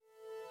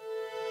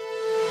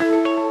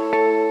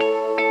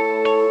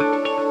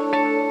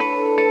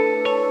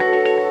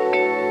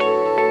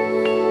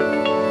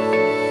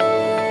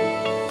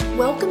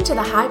to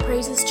the High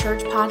Praises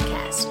Church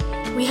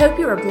podcast. We hope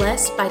you are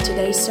blessed by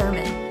today's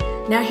sermon.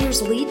 Now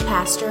here's lead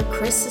pastor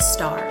Chris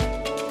Sustar. I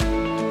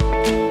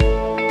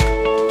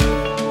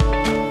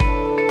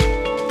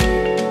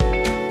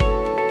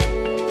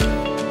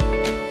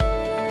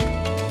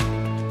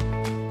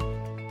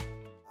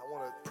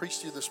want to preach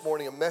to you this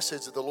morning a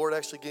message that the Lord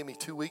actually gave me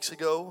 2 weeks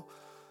ago,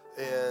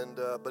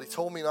 but He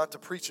told me not to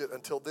preach it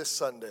until this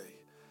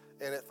Sunday.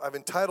 And I've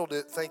entitled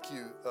it, thank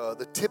you,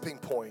 The Tipping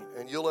Point.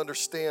 And you'll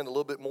understand a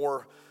little bit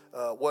more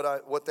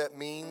what that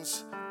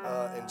means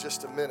in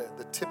just a minute,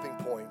 the tipping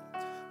point.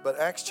 But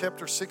Acts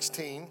chapter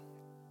 16,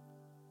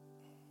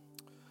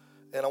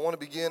 and I want to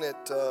begin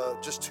at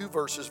just two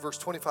verses, verse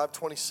 25,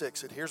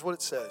 26. And here's what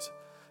it says.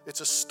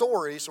 It's a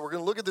story, so we're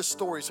going to look at this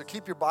story, so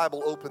keep your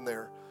Bible open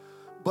there.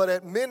 But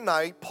at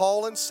midnight,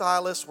 Paul and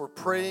Silas were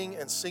praying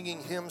and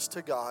singing hymns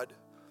to God,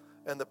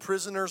 and the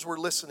prisoners were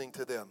listening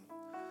to them.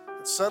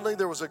 And suddenly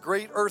there was a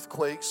great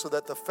earthquake, so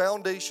that the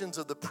foundations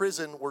of the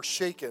prison were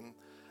shaken,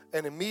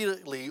 and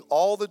immediately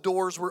all the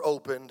doors were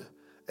opened,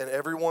 and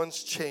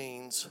everyone's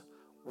chains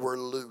were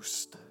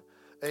loosed.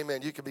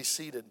 Amen. You can be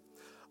seated.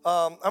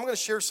 I'm going to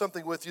share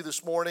something with you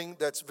this morning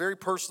that's very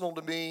personal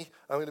to me.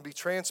 I'm going to be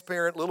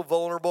transparent, a little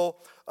vulnerable.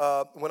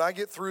 When I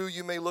get through,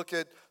 you may look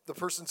at the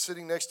person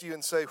sitting next to you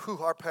and say, "Whew,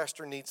 our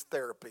pastor needs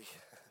therapy."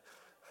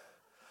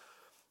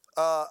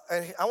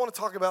 And I want to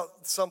talk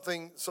about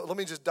something, so let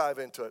me just dive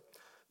into it.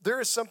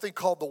 There is something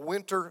called the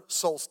winter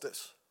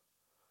solstice.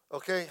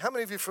 Okay, how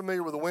many of you are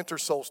familiar with the winter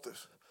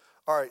solstice?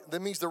 All right,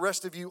 that means the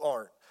rest of you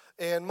aren't.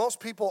 And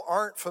most people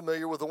aren't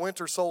familiar with the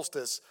winter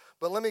solstice,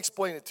 but let me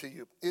explain it to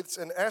you. It's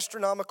an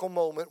astronomical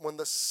moment when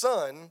the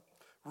sun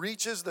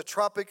reaches the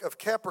Tropic of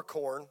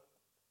Capricorn,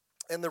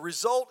 and the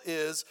result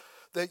is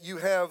that you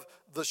have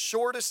the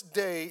shortest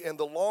day and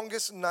the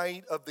longest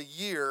night of the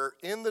year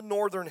in the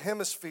northern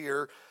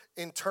hemisphere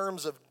in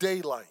terms of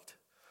daylight.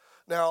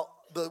 Now,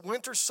 the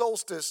winter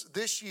solstice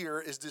this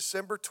year is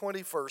December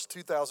 21st,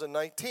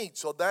 2019.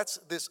 So that's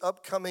this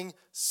upcoming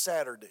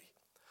Saturday.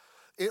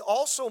 It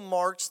also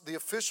marks the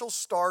official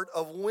start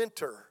of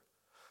winter.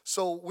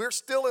 So we're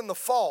still in the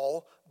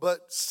fall,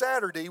 but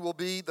Saturday will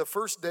be the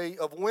first day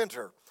of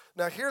winter.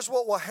 Now here's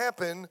what will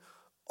happen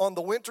on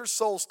the winter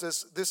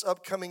solstice this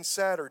upcoming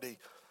Saturday.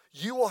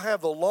 You will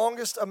have the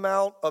longest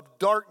amount of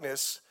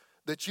darkness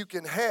that you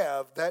can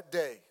have that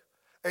day.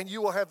 And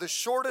you will have the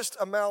shortest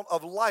amount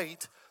of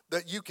light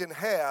that you can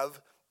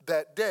have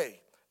that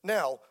day.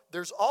 Now,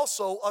 there's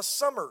also a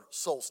summer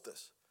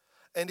solstice,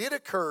 and it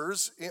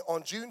occurs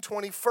on June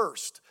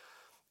 21st.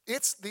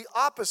 It's the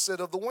opposite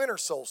of the winter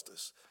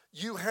solstice.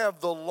 You have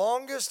the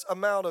longest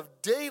amount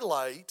of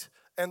daylight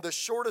and the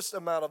shortest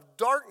amount of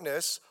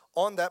darkness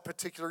on that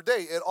particular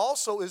day. It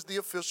also is the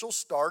official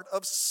start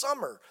of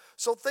summer.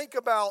 So think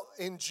about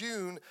in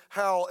June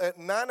how at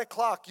 9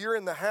 o'clock you're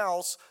in the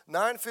house,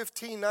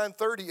 9:15,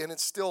 9:30, and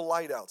it's still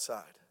light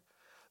outside.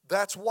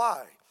 That's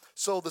why.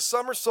 So the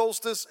summer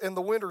solstice and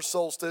the winter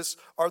solstice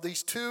are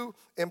these two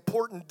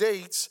important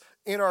dates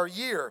in our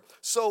year.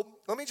 So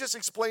let me just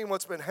explain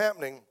what's been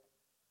happening.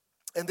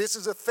 And this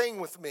is a thing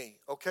with me,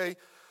 okay?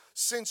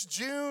 Since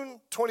June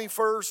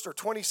 21st or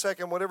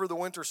 22nd, whatever the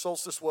winter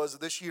solstice was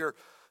this year,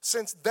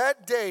 since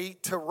that day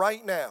to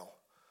right now,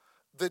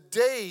 the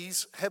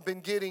days have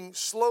been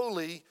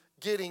slowly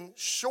getting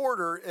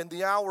shorter in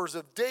the hours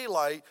of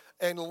daylight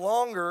and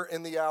longer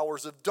in the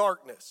hours of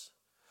darkness.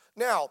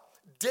 Now,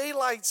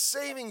 daylight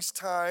savings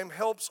time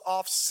helps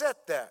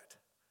offset that,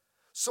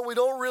 so we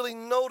don't really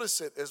notice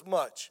it as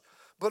much.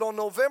 But on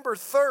November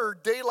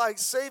 3rd, daylight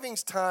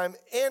savings time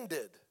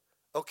ended,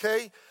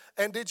 okay?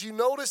 And did you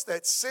notice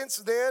that since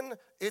then,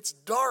 it's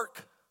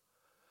dark?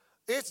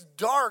 It's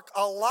dark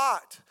a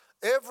lot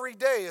every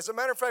day. As a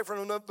matter of fact,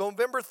 from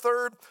November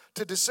 3rd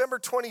to December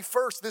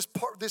 21st,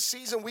 this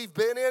season we've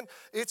been in,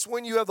 it's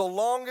when you have the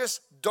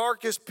longest,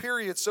 darkest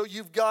period. So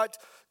you've got,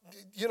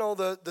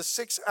 the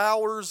 6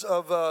 hours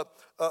of,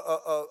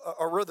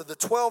 or rather the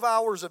 12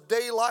 hours of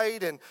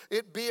daylight and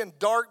it being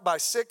dark by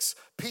 6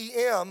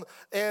 p.m.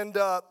 And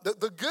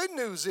the good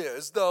news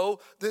is,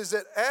 though, is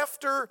that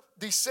after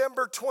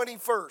December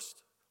 21st,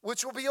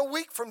 which will be a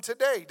week from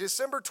today,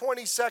 December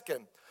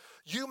 22nd,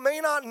 you may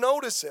not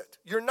notice it.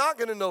 You're not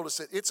going to notice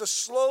it. It's a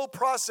slow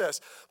process.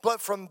 But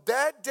from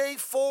that day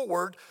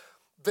forward,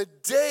 the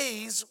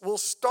days will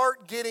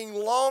start getting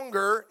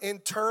longer in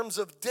terms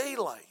of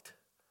daylight.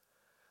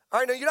 All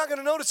right, now you're not going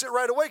to notice it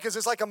right away because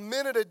it's like a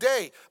minute a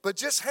day. But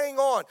just hang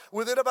on.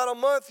 Within about a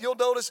month, you'll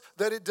notice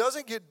that it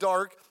doesn't get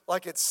dark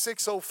like it's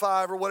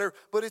 6:05 or whatever,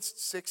 but it's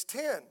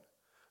 6:10.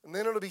 And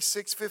then it'll be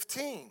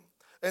 6:15.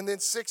 And then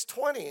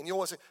 6:20. And you'll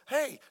want to say,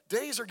 hey,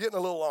 days are getting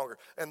a little longer.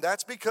 And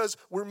that's because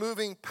we're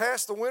moving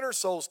past the winter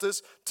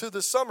solstice to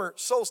the summer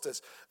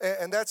solstice.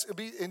 And it'll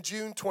be in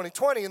June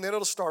 2020, and then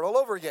it'll start all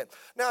over again.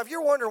 Now, if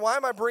you're wondering, why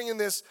am I bringing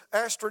this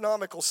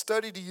astronomical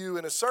study to you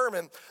in a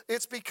sermon?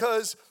 It's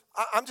because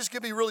I'm just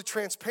going to be really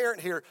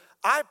transparent here.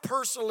 I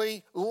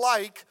personally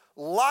like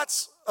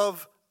lots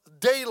of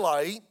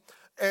daylight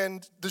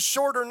and the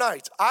shorter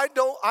nights. I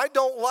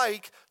don't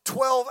like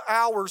 12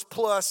 hours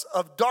plus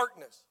of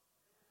darkness.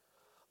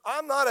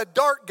 I'm not a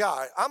dark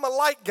guy. I'm a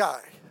light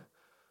guy.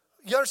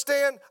 You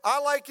understand? I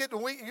like it.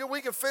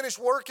 We can finish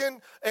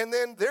working, and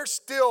then there's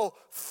still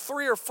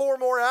 3 or 4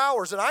 more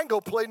hours, and I can go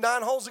play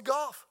 9 holes of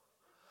golf.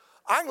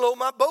 I can load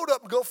my boat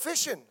up and go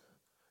fishing.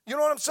 You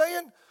know what I'm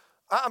saying?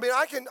 I mean,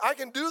 I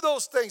can do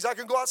those things. I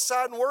can go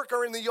outside and work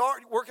in the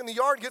yard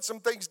and get some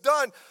things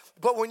done.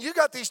 But when you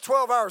got these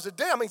 12 hours a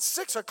day, I mean,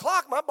 6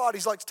 o'clock, my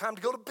body's like, it's time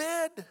to go to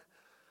bed.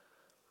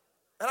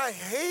 And I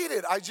hate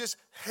it. I just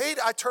hate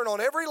it. I turn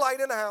on every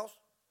light in the house.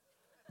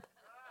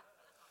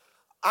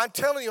 I'm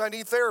telling you, I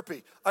need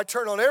therapy. I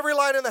turn on every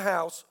light in the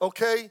house,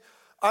 okay?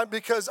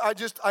 Because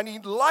I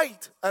need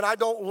light, and I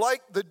don't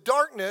like the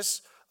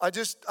darkness. I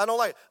don't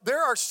like it.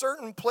 There are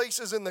certain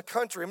places in the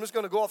country, I'm just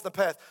going to go off the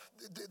path,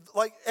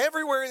 like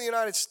everywhere in the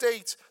United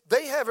States,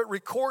 they have it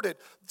recorded.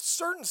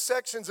 Certain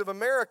sections of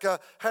America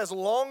has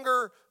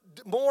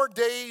more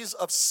days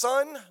of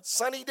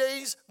sunny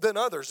days than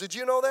others. Did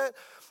you know that?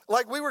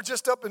 Like we were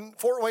just up in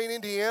Fort Wayne,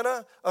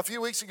 Indiana a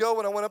few weeks ago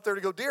when I went up there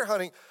to go deer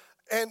hunting,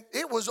 and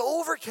it was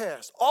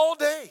overcast all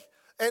day,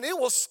 and it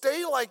will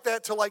stay like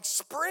that till like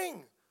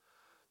spring.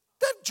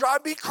 That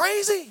drive me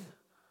crazy.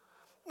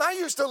 And I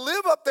used to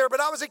live up there, but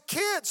I was a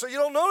kid, so you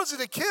don't notice it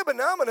as a kid, but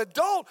now I'm an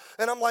adult,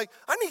 and I'm like,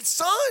 I need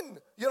sun,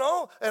 you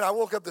know? And I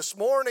woke up this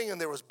morning, and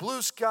there was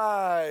blue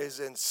skies,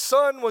 and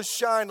sun was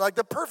shining. Like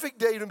the perfect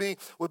day to me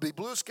would be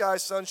blue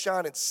skies,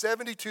 sunshine, and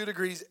 72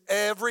 degrees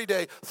every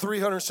day,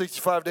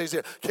 365 days a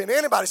year. Can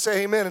anybody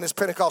say amen in this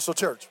Pentecostal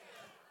church?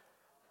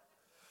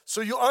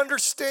 So you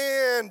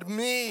understand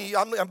me.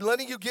 I'm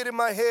letting you get in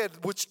my head,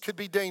 which could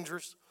be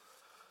dangerous.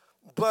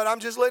 But I'm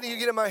just letting you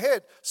get in my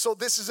head. So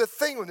this is a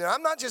thing with me.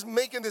 I'm not just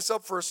making this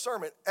up for a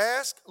sermon.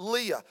 Ask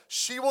Leah.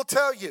 She will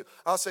tell you.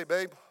 I'll say,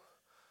 babe,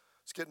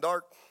 it's getting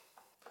dark.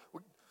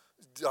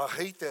 I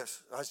hate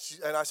this.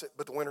 And I said,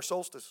 but the winter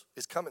solstice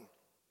is coming.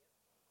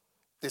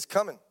 It's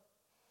coming.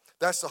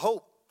 That's the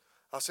hope.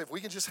 I'll say, if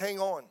we can just hang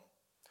on.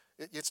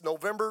 It's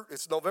November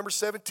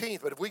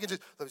 17th, but if we can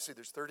just, let me see,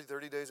 there's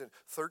 30 days and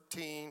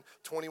 13,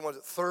 21,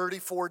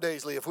 34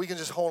 days, Lee. If we can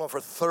just hold on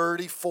for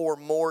 34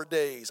 more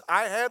days.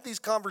 I have these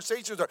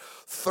conversations,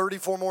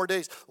 34 more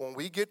days. When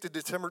we get to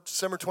December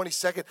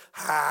 22nd,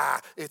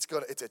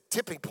 it's a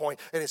tipping point,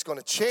 and it's going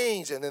to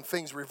change, and then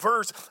things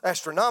reverse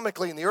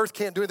astronomically, and the earth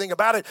can't do anything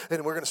about it,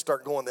 and we're going to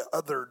start going the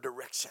other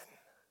direction.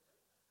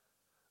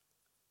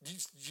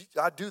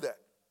 I do that.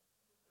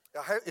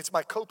 It's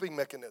my coping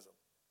mechanism.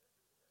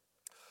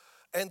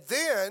 And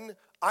then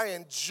I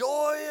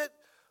enjoy it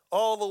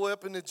all the way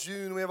up into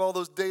June. We have all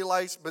those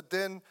daylights, but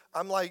then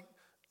I'm like,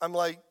 I'm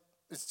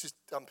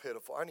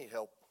pitiful. I need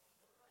help.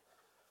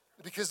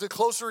 Because the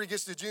closer it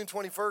gets to June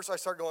 21st, I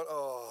start going,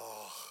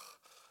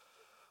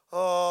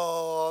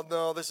 oh,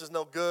 no, this is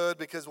no good.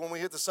 Because when we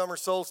hit the summer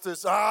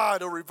solstice,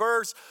 it'll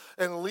reverse.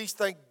 And at least,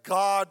 thank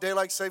God,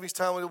 daylight savings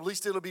time, at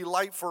least it'll be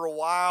light for a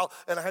while.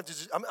 And I have to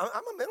I'm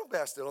a mental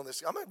bastard on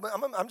this.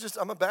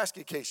 I'm a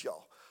basket case,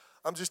 y'all.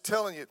 I'm just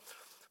telling you.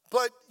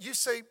 But you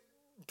say,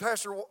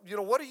 Pastor,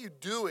 what are you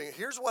doing?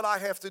 Here's what I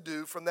have to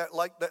do from that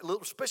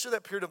little, especially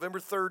that period, November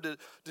 3rd to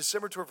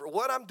December 24th.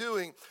 What I'm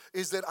doing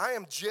is that I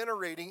am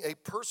generating a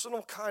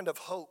personal kind of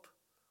hope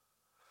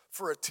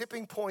for a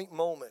tipping point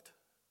moment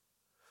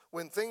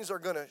when things are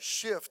going to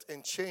shift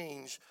and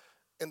change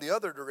in the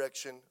other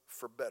direction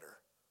for better.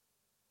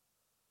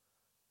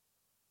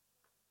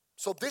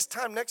 So this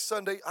time next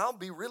Sunday, I'll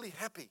be really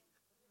happy.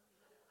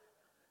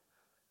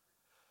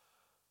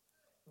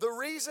 The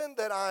reason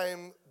that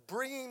I'm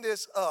bringing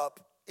this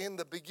up in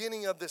the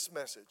beginning of this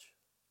message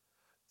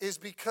is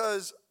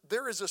because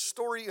there is a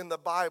story in the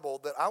Bible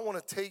that I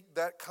want to take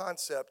that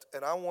concept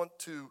and I want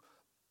to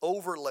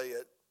overlay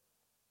it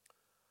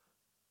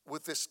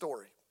with this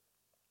story.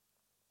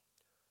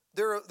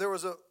 There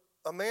was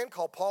a man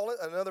called Paul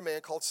and another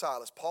man called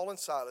Silas. Paul and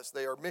Silas,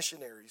 they are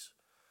missionaries,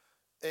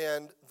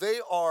 and they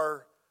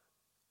are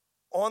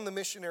on the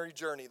missionary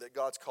journey that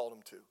God's called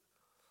them to.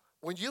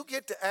 When you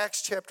get to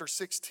Acts chapter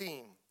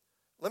 16,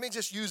 let me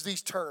just use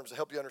these terms to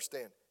help you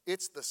understand.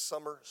 It's the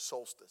summer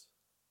solstice.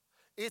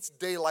 It's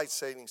daylight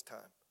savings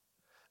time.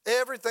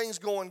 Everything's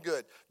going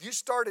good. If you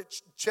start at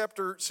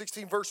chapter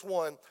 16, verse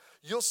 1,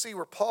 you'll see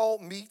where Paul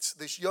meets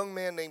this young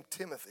man named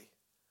Timothy.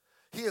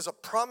 He is a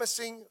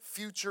promising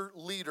future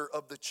leader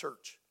of the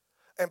church.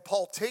 And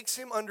Paul takes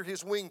him under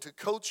his wing to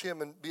coach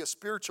him and be a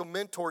spiritual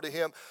mentor to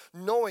him,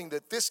 knowing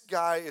that this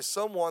guy is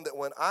someone that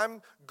when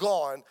I'm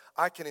gone,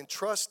 I can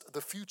entrust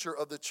the future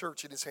of the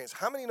church in his hands.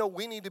 How many know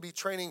we need to be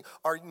training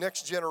our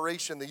next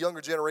generation, the younger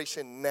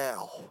generation,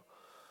 now?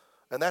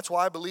 And that's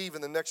why I believe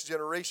in the next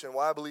generation,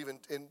 why I believe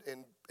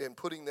in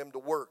putting them to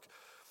work.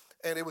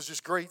 And it was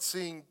just great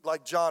seeing,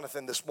 like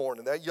Jonathan this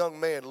morning, that young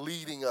man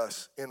leading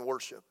us in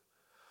worship.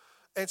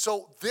 And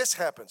so this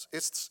happens.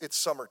 It's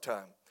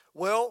summertime.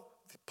 Well,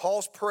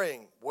 Paul's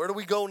praying. Where do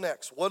we go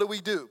next? What do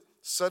we do?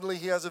 Suddenly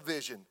he has a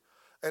vision.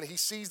 And he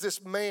sees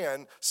this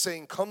man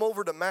saying, come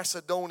over to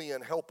Macedonia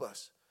and help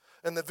us.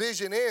 And the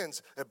vision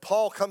ends, and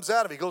Paul comes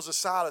out of it. He goes to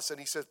Silas, and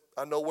he says,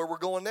 I know where we're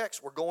going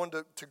next. We're going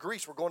to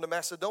Greece. We're going to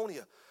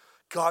Macedonia.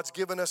 God's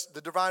given us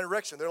the divine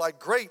direction. They're like,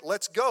 great,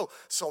 let's go.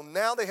 So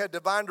now they had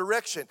divine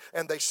direction,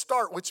 and they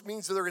start, which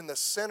means they're in the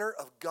center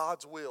of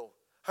God's will.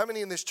 How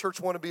many in this church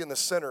want to be in the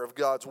center of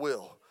God's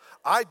will?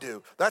 I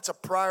do. That's a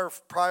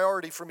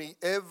priority for me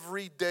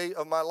every day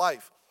of my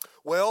life.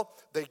 Well,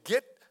 they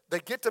get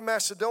to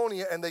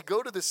Macedonia, and they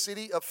go to the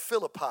city of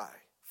Philippi.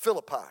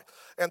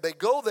 And they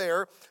go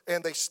there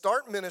and they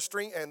start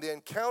ministering, and they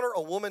encounter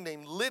a woman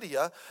named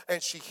Lydia,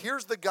 and she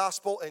hears the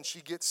gospel and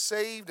she gets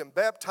saved and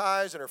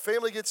baptized, and her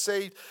family gets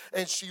saved.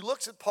 And she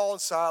looks at Paul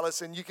and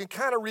Silas, and you can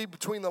kind of read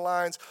between the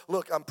lines,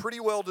 look, I'm pretty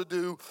well to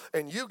do,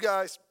 and you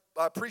guys,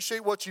 I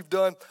appreciate what you've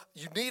done.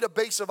 You need a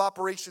base of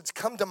operations,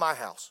 come to my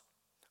house.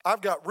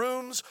 I've got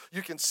rooms,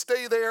 you can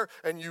stay there,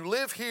 and you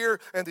live here,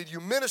 and then you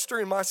minister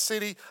in my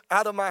city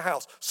out of my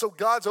house. So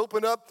God's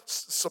opened up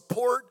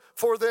support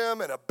for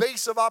them and a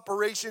base of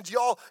operations.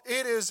 Y'all,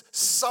 it is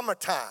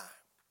summertime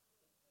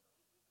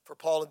for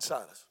Paul and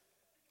Silas.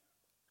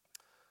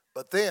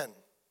 But then,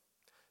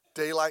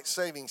 daylight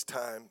savings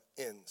time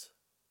ends.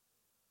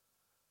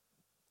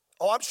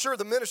 Oh, I'm sure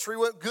the ministry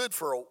went good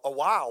for a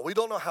while. We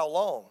don't know how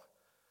long,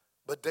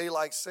 but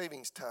daylight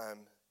savings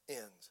time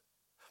ends.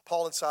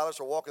 Paul and Silas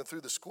are walking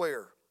through the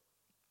square,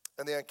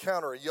 and they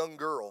encounter a young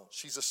girl.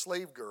 She's a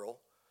slave girl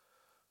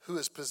who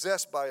is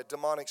possessed by a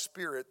demonic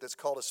spirit that's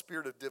called a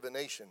spirit of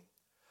divination.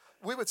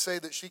 We would say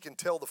that she can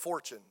tell the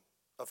fortune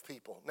of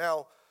people.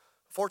 Now,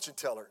 fortune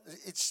teller,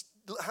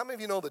 how many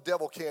of you know the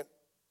devil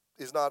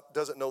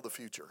doesn't know the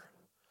future?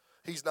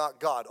 He's not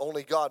God.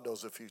 Only God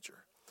knows the future.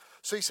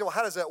 So you say, well,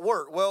 how does that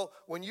work? Well,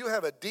 when you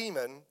have a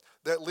demon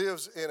that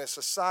lives in a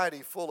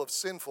society full of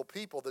sinful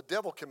people, the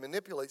devil can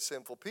manipulate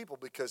sinful people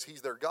because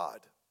he's their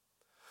God.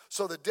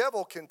 So the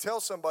devil can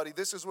tell somebody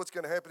this is what's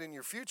going to happen in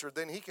your future.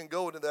 Then he can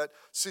go into that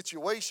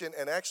situation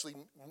and actually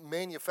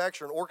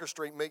manufacture and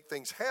orchestrate, make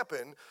things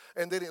happen.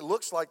 And then it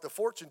looks like the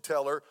fortune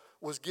teller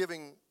was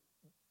giving,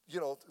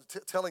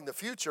 telling the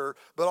future,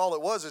 but all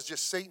it was is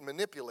just Satan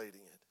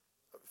manipulating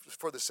it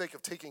for the sake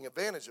of taking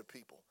advantage of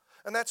people.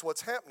 And that's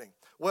what's happening.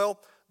 Well,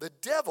 the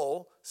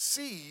devil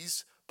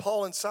sees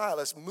Paul and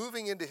Silas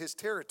moving into his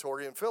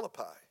territory in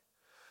Philippi,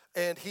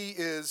 and he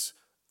is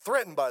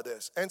threatened by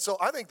this. And so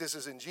I think this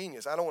is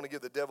ingenious. I don't want to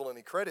give the devil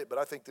any credit, but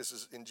I think this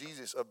is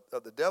ingenious of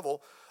the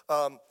devil.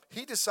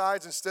 He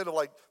decides, instead of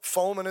like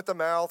foaming at the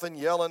mouth and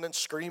yelling and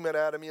screaming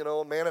at him,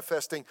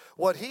 manifesting,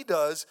 what he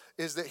does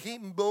is that he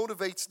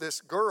motivates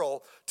this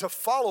girl to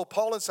follow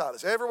Paul and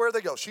Silas everywhere they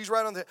go. She's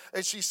right on there,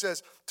 and she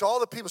says to all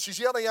the people, she's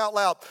yelling out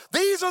loud,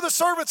 "These are the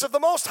servants of the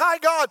Most High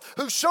God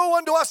who show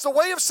unto us the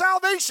way of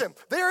salvation."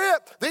 They're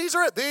it. These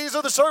are it. These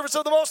are the servants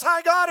of the Most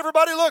High God.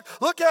 Everybody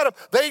look at them.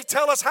 They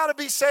tell us how to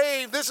be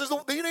saved.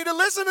 You need to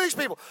listen to these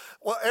people.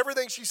 Well,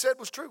 everything she said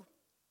was true.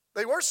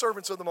 They were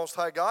servants of the Most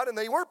High God, and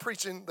they were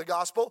preaching the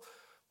gospel.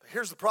 But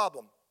here's the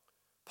problem.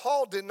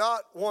 Paul did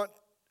not want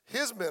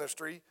his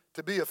ministry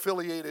to be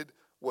affiliated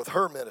with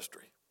her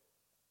ministry.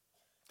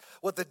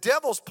 What the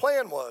devil's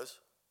plan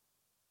was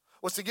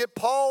to get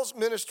Paul's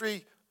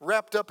ministry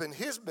wrapped up in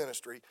his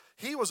ministry.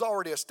 He was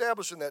already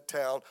established in that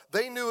town.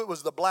 They knew it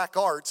was the black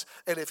arts,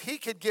 and if he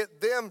could get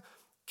them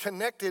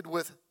connected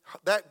with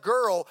that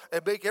girl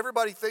and make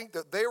everybody think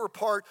that they were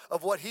part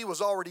of what he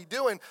was already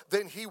doing,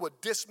 then he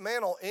would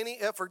dismantle any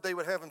effort they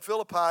would have in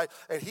Philippi,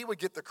 and he would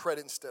get the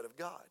credit instead of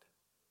God.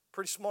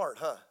 Pretty smart,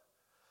 huh?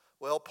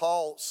 Well,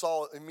 Paul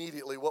saw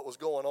immediately what was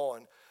going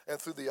on, and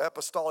through the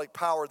apostolic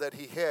power that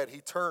he had,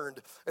 he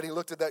turned and he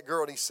looked at that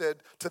girl and he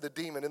said to the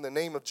demon, "In the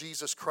name of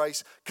Jesus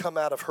Christ, come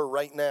out of her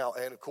right now."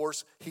 And of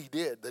course, he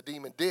did. The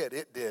demon did.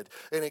 It did.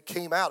 And it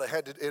came out. It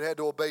had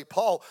to obey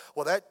Paul.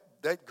 Well,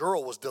 that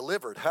girl was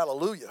delivered.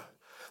 Hallelujah.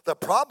 The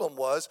problem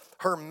was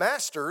her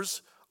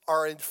masters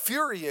are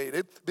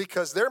infuriated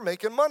because they're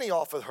making money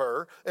off of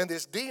her and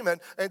this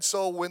demon. And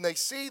so when they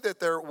see that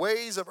their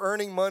ways of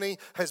earning money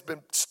has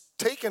been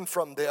taken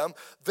from them,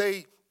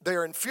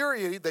 they're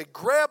infuriated. They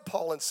grab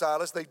Paul and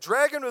Silas. They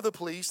drag them to the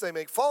police. They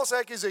make false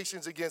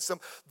accusations against them.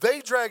 They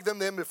drag them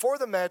then before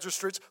the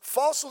magistrates,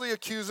 falsely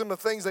accuse them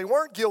of things they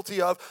weren't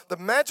guilty of. The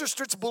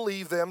magistrates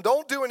believe them,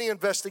 don't do any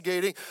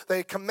investigating.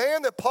 They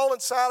command that Paul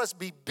and Silas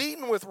be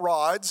beaten with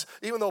rods.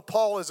 Even though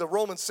Paul is a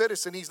Roman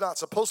citizen, he's not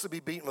supposed to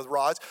be beaten with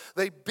rods.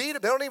 They beat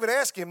him. They don't even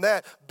ask him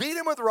that. Beat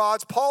him with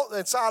rods, Paul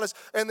and Silas,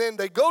 and then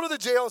they go to the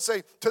jail and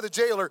say to the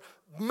jailer,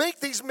 "Make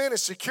these men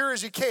as secure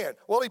as you can."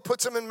 Well, he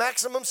puts them in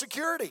maximum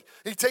security.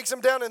 He takes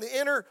them down in the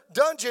inner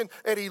dungeon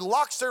and he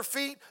locks their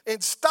feet in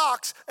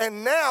stocks,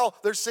 and now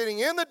they're sitting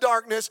in the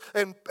darkness,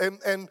 and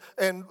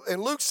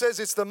Luke says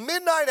it's the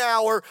midnight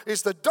hour,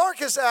 it's the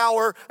darkest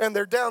hour, and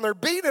they're down there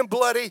beaten and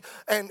bloody,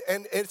 and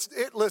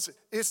listen,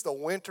 it's the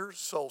winter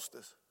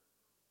solstice.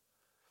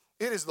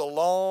 It is the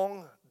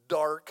long,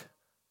 dark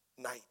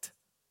night.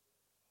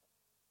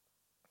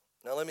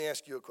 Now let me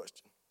ask you a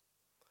question.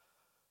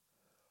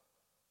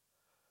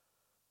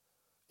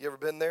 You ever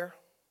been there?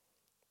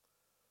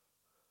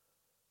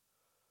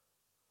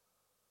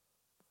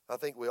 I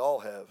think we all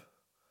have.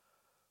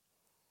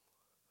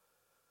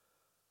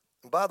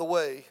 And by the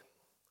way,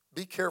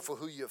 be careful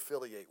who you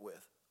affiliate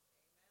with.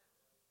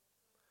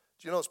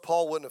 Do you notice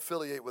Paul wouldn't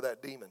affiliate with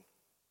that demon?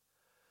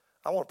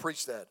 I want to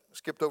preach that. I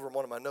skipped over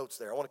one of my notes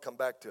there. I want to come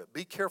back to it.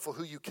 Be careful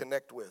who you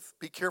connect with.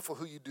 Be careful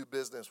who you do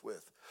business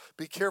with.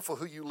 Be careful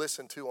who you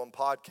listen to on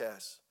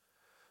podcasts.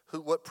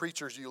 What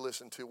preachers you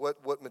listen to.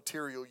 What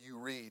material you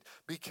read.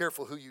 Be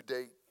careful who you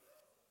date.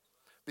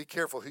 Be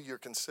careful who you're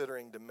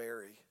considering to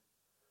marry.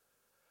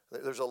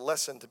 There's a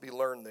lesson to be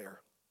learned there.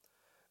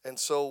 And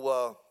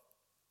so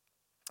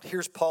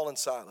here's Paul and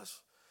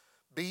Silas.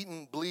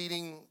 Beaten,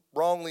 bleeding,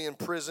 wrongly in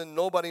prison.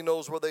 Nobody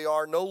knows where they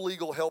are. No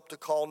legal help to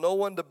call. No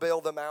one to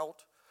bail them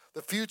out.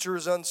 The future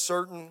is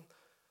uncertain.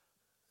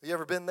 Have you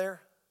ever been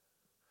there?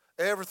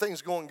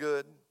 Everything's going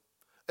good.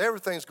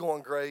 Everything's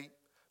going great.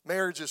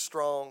 Marriage is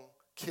strong.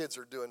 Kids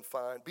are doing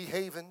fine.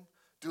 Behaving,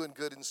 doing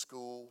good in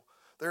school.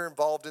 They're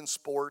involved in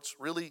sports,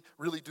 really,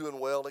 really doing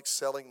well,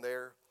 excelling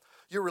there.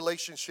 Your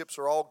relationships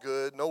are all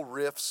good, no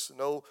rifts,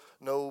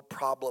 no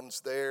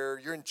problems there.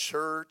 You're in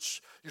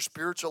church, your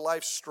spiritual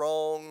life's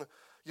strong,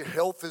 your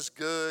health is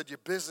good, your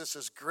business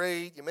is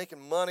great, you're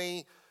making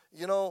money,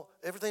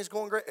 everything's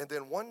going great. And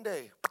then one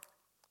day,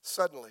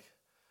 suddenly,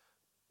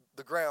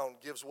 the ground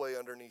gives way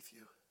underneath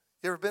you.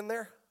 You ever been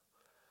there?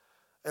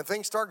 And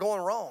things start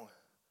going wrong.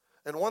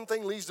 And one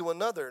thing leads to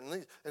another,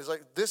 and it's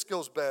like this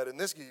goes bad, and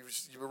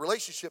your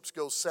relationships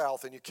go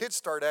south, and your kids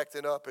start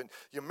acting up, and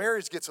your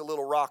marriage gets a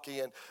little rocky,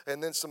 and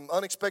then some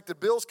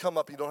unexpected bills come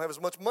up. You don't have as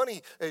much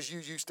money as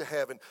you used to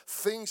have, and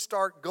things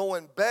start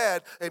going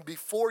bad, and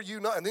before you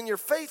know, and then your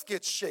faith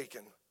gets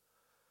shaken.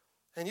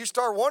 And you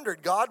start wondering,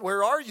 God,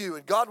 where are you?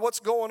 And God, what's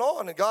going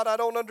on? And God, I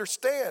don't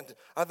understand.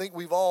 I think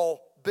we've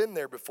all been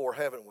there before,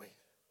 haven't we?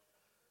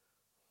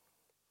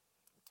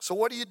 So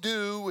what do you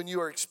do when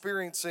you are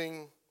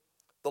experiencing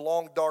the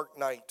long, dark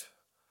night,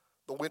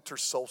 the winter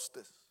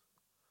solstice?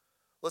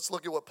 Let's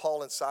look at what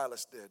Paul and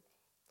Silas did.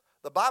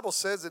 The Bible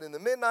says that in the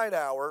midnight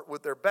hour,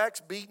 with their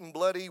backs beaten,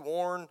 bloody,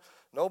 worn,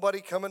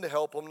 nobody coming to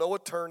help them, no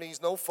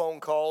attorneys, no phone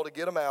call to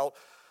get them out,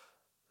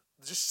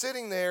 just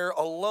sitting there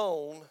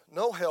alone,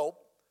 no help.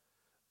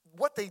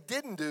 What they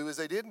didn't do is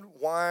they didn't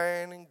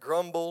whine and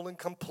grumble and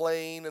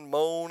complain and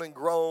moan and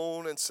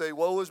groan and say,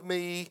 woe is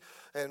me.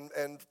 And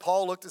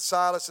Paul looked at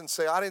Silas and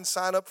said, I didn't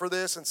sign up for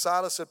this. And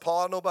Silas said,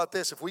 Paul, I know about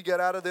this. If we get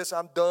out of this,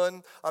 I'm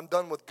done. I'm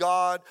done with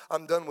God.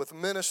 I'm done with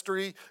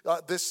ministry.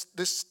 This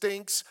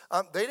stinks.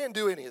 They didn't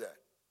do any of that.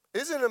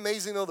 Isn't it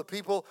amazing, though, the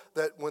people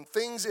that when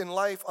things in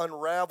life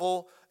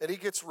unravel and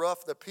it gets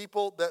rough, the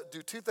people that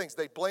do two things.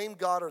 They blame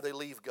God or they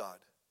leave God.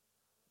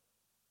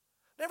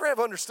 Never have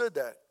understood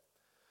that.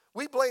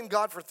 We blame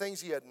God for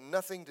things he had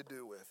nothing to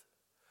do with.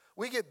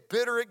 We get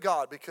bitter at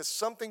God because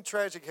something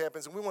tragic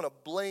happens and we want to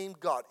blame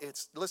God.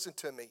 Listen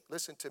to me.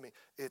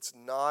 It's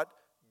not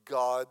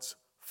God's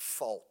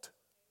fault.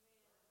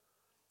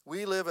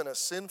 We live in a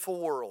sinful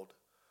world.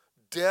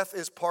 Death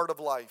is part of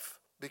life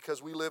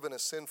because we live in a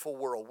sinful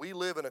world. We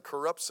live in a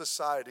corrupt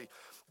society.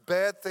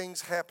 Bad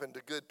things happen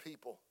to good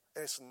people,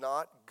 and it's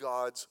not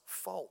God's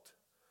fault.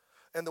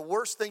 And the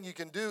worst thing you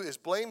can do is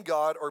blame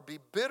God or be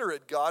bitter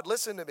at God.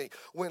 Listen to me.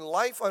 When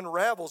life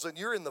unravels and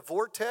you're in the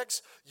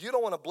vortex, you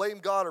don't want to blame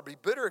God or be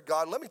bitter at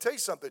God. Let me tell you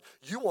something.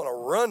 You want to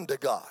run to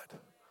God.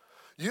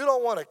 You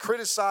don't want to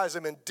criticize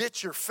him and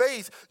ditch your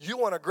faith. You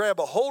want to grab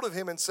a hold of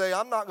him and say,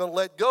 I'm not going to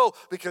let go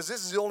because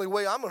this is the only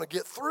way I'm going to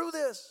get through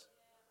this.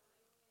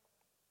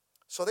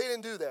 So they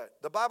didn't do that.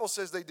 The Bible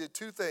says they did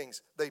two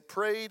things. They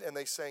prayed and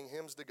they sang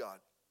hymns to God.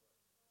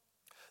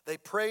 They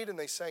prayed and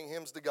they sang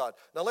hymns to God.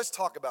 Now let's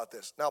talk about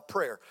this. Now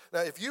prayer. Now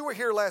if you were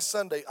here last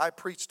Sunday, I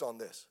preached on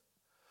this.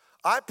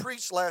 I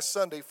preached last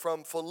Sunday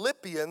from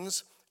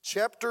Philippians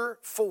chapter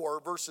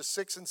 4, verses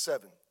 6 and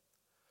 7.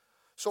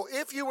 So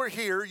if you were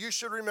here, you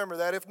should remember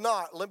that. If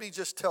not, let me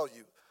just tell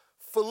you.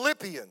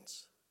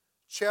 Philippians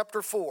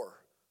chapter 4,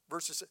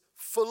 verses 6.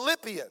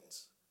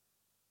 Philippians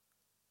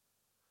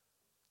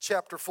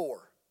chapter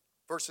 4,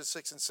 verses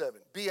 6 and 7.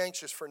 Be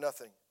anxious for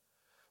nothing,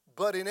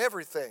 but in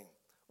everything,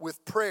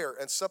 with prayer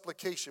and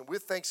supplication,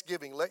 with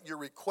thanksgiving, let your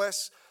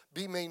requests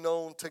be made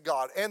known to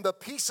God. And the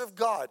peace of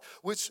God,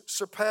 which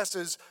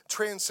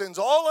transcends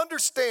all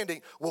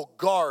understanding, will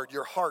guard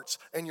your hearts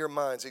and your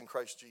minds in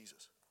Christ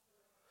Jesus.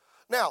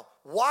 Now,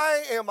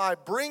 why am I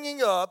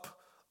bringing up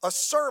a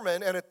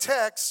sermon and a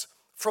text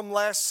from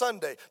last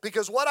Sunday?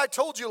 Because what I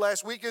told you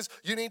last week is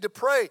you need to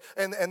pray.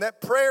 And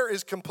that prayer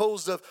is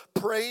composed of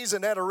praise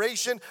and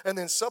adoration and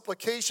then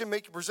supplication.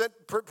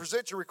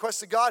 Present your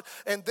request to God.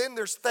 And then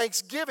there's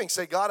thanksgiving.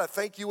 Say, God, I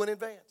thank you in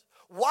advance.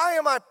 Why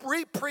am I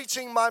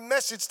re-preaching my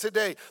message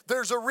today?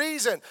 There's a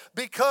reason.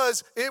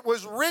 Because it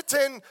was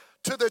written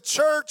to the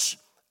church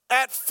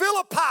at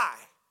Philippi.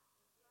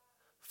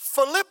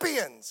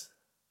 Philippians.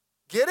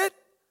 Get it?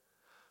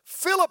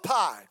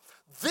 Philippi.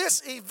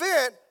 This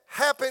event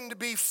happened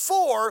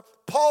before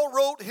Paul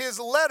wrote his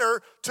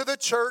letter to the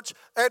church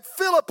at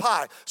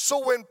Philippi.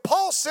 So when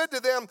Paul said to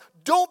them,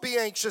 don't be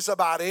anxious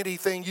about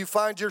anything you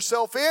find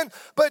yourself in,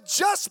 but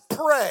just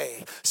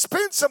pray.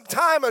 Spend some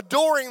time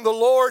adoring the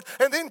Lord,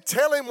 and then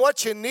tell him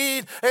what you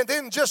need, and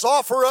then just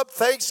offer up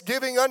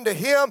thanksgiving unto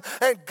him,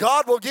 and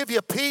God will give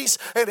you peace,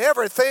 and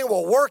everything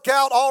will work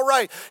out all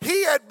right.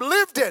 He had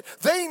lived it.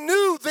 They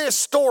knew this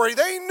story.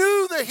 They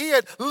knew that he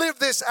had lived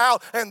this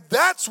out, and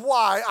that's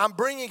why I'm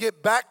bringing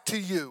it back to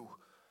you.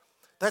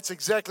 That's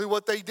exactly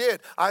what they did.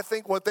 I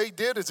think what they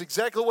did is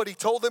exactly what he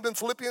told them in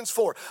Philippians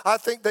 4. I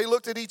think they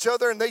looked at each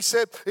other and they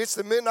said, it's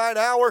the midnight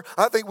hour.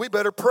 I think we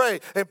better pray.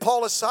 And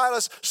Paul and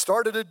Silas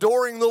started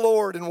adoring the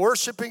Lord and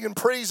worshiping and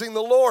praising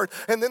the Lord.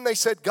 And then they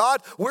said,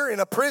 God, we're in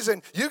a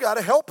prison. You got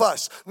to help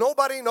us.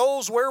 Nobody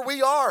knows where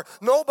we are.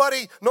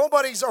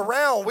 Nobody's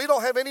around. We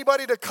don't have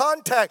anybody to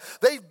contact.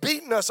 They've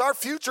beaten us. Our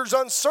future's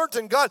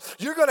uncertain. God,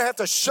 you're going to have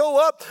to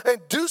show up and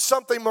do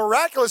something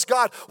miraculous.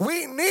 God,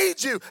 we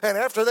need you. And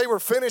after they were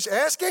finished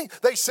asking,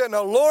 they said,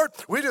 now, Lord,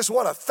 we just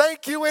want to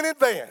thank you in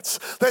advance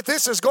that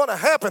this is going to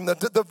happen.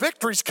 The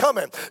victory's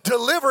coming.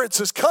 Deliverance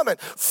is coming.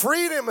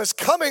 Freedom is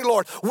coming,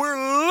 Lord.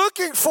 We're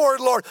looking for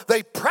it, Lord.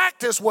 They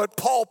practiced what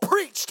Paul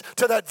preached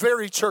to that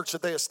very church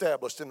that they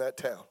established in that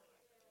town.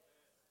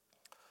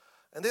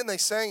 And then they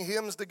sang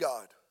hymns to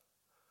God.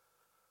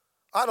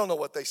 I don't know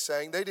what they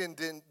sang. They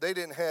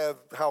didn't have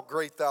How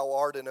Great Thou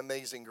Art and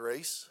Amazing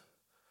Grace.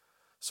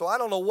 So I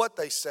don't know what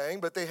they sang,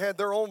 but they had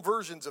their own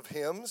versions of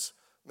hymns.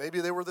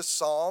 Maybe they were the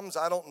Psalms.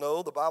 I don't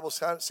know. The Bible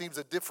seems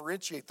to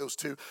differentiate those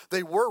two.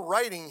 They were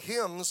writing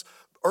hymns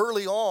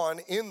early on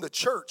in the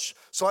church.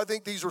 So I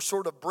think these were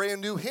sort of brand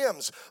new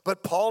hymns.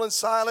 But Paul and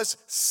Silas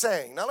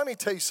sang. Now let me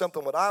tell you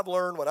something. What I've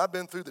learned when I've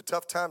been through the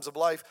tough times of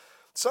life,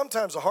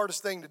 sometimes the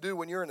hardest thing to do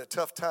when you're in a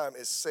tough time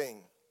is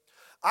sing.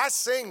 I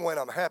sing when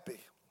I'm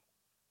happy,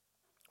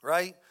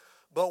 right?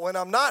 But when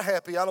I'm not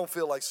happy, I don't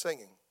feel like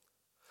singing.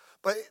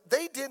 But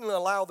they didn't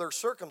allow their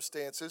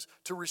circumstances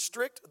to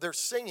restrict their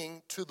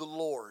singing to the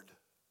Lord.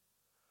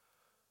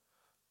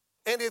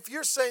 And if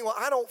you're saying, well,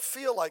 I don't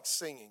feel like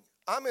singing.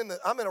 I'm in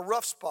a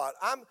rough spot.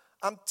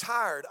 I'm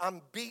tired.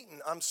 I'm beaten.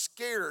 I'm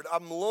scared.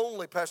 I'm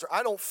lonely, Pastor.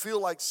 I don't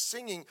feel like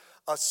singing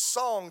a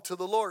song to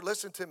the Lord.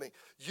 Listen to me.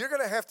 You're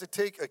going to have to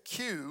take a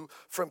cue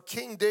from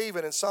King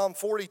David in Psalm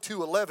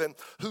 42:11,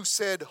 who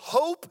said,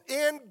 hope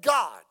in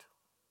God.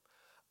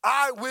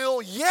 I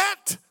will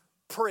yet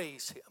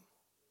praise him.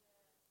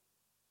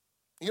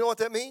 You know what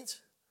that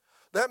means?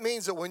 That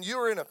means that when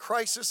you're in a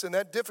crisis, in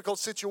that difficult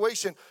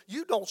situation,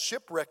 you don't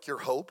shipwreck your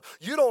hope.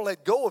 You don't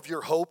let go of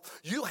your hope.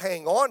 You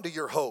hang on to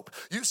your hope.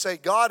 You say,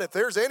 God, if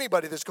there's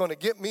anybody that's going to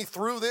get me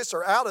through this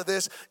or out of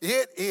this,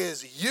 it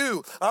is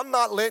you. I'm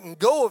not letting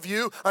go of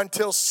you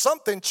until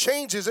something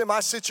changes in my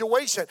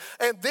situation.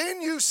 And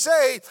then you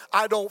say,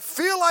 I don't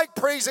feel like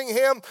praising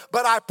him,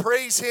 but I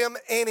praise him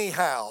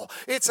anyhow.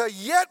 It's a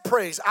yet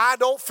praise. I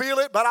don't feel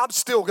it, but I'm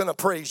still going to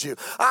praise you.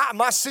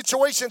 My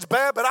situation's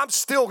bad, but I'm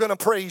still going to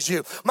praise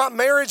you. My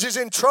marriage is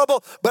in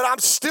trouble, but I'm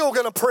still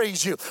going to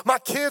praise you. My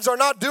kids are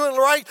not doing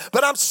right,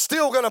 but I'm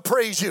still going to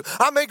praise you.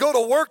 I may go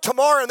to work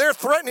tomorrow and they're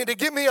threatening to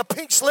give me a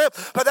pink slip,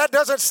 but that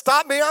doesn't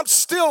stop me. I'm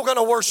still going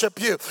to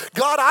worship you.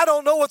 God, I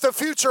don't know what the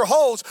future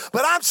holds,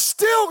 but I'm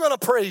still going to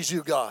praise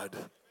you, God.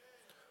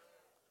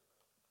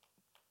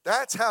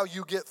 That's how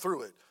you get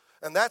through it.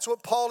 And that's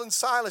what Paul and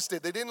Silas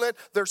did. They didn't let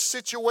their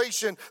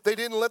situation, they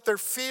didn't let their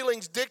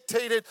feelings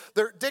dictate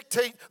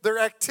their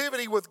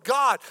activity with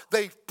God.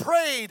 They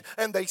prayed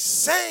and they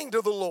sang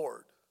to the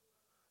Lord.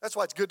 That's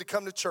why it's good to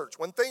come to church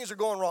when things are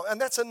going wrong.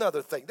 And that's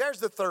another thing. There's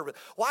the third one.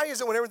 Why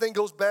is it when everything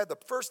goes bad, the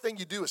first thing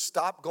you do is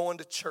stop going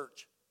to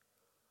church?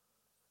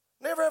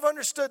 Never have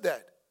understood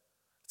that.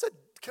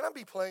 Can I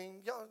be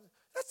plain? Y'all,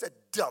 that's the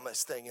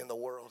dumbest thing in the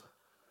world.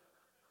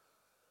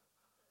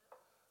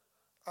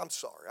 I'm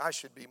sorry, I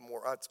should be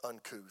more, that's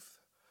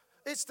uncouth.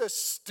 It's the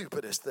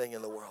stupidest thing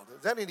in the world.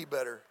 Is that any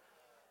better?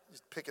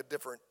 Just pick a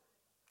different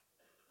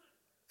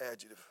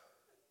adjective.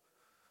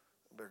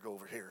 I better go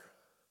over here.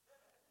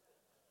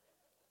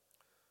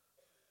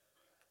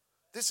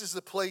 This is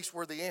the place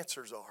where the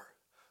answers are.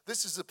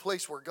 This is the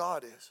place where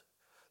God is.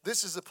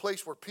 This is a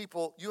place where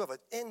people, you have an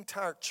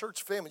entire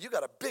church family. You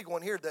got a big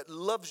one here that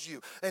loves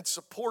you and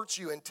supports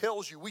you and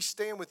tells you, we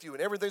stand with you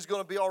and everything's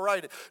going to be all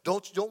right.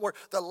 Don't worry.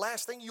 The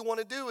last thing you want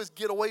to do is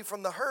get away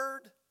from the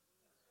herd.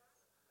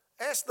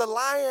 Ask the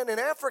lion in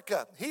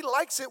Africa. He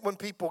likes it when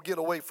people get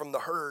away from the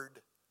herd.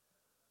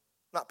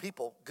 Not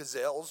people,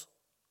 gazelles.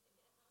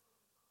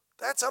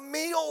 That's a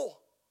meal.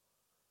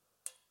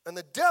 And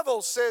the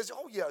devil says,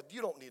 oh yeah,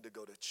 you don't need to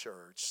go to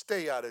church.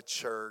 Stay out of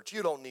church.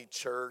 You don't need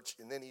church.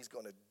 And then he's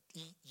going to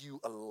eat you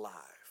alive.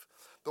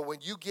 But when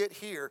you get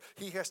here,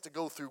 he has to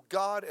go through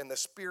God and the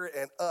Spirit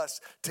and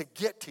us to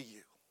get to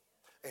you.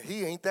 And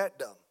he ain't that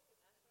dumb.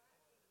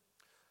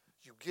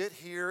 You get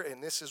here,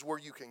 and this is where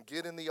you can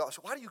get in the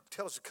altar. Why do you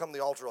tell us to come to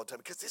the altar all the time?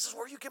 Because this is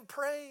where you can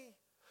pray.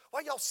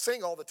 Why y'all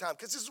sing all the time?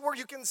 Because this is where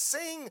you can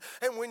sing.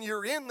 And when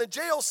you're in the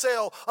jail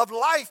cell of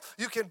life,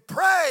 you can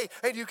pray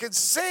and you can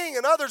sing,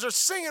 and others are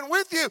singing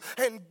with you.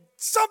 And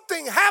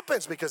something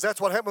happens, because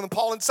that's what happened with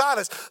Paul and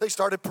Silas. They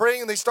started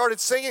praying and they started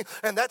singing,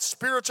 and that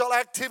spiritual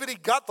activity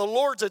got the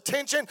Lord's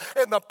attention,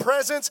 and the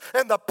presence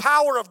and the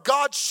power of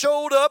God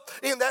showed up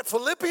in that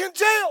Philippian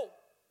jail.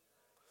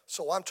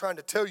 So I'm trying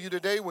to tell you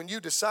today, when you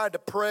decide to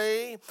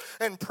pray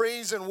and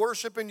praise and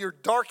worship in your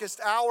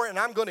darkest hour, and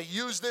I'm going to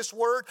use this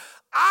word,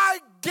 I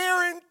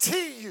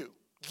guarantee you,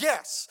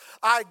 yes,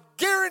 I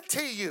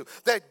guarantee you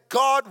that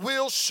God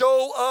will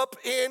show up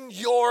in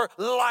your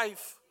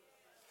life.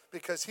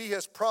 Because he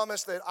has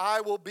promised that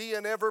I will be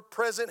an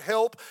ever-present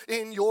help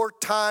in your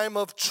time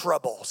of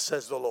trouble,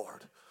 says the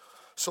Lord.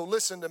 So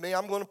listen to me,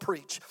 I'm going to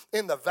preach.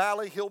 In the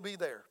valley, he'll be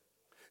there.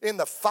 In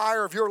the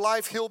fire of your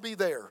life, he'll be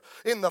there.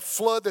 In the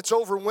flood that's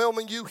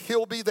overwhelming you,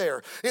 he'll be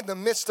there. In the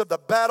midst of the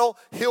battle,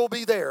 he'll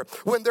be there.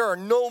 When there are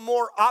no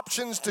more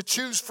options to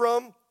choose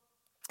from,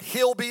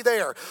 he'll be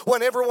there.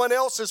 When everyone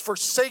else has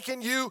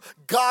forsaken you,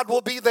 God will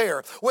be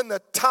there. When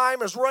the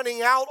time is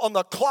running out on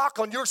the clock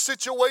on your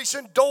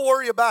situation, don't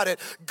worry about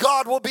it.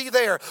 God will be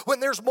there. When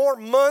there's more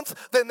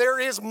month than there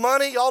is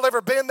money, y'all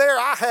ever been there?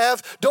 I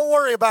have. Don't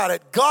worry about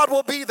it. God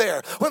will be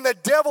there. When the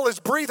devil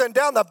is breathing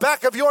down the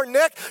back of your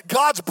neck,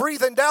 God's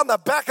breathing down the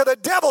back of the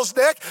devil's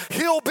neck.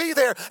 He'll be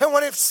there. And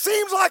when it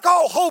seems like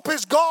all hope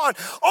is gone,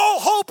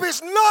 all hope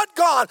is not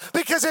gone.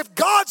 Because if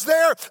God's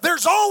there,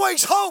 there's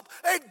always hope,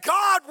 and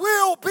God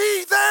will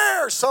be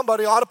there.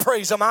 Somebody ought to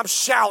praise him. I'm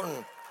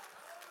shouting.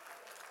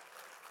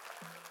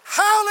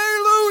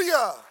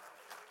 Hallelujah.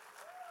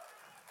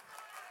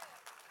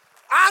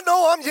 I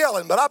know I'm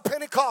yelling, but I'm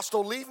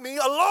Pentecostal. Leave me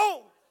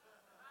alone.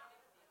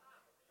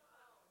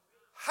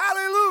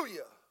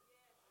 Hallelujah.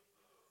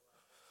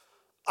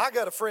 I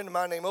got a friend of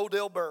mine named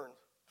Odell Burns.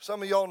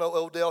 Some of y'all know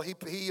Odell. He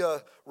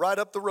right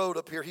up the road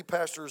up here, he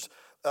pastors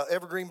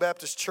Evergreen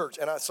Baptist Church.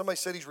 And somebody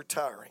said he's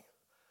retiring.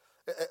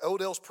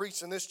 Odell's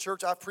preached in this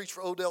church. I've preached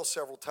for Odell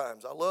several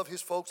times. I love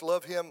his folks,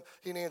 love him,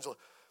 he and Angela.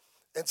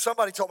 And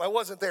somebody told me, I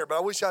wasn't there, but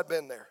I wish I'd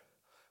been there.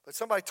 But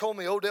somebody told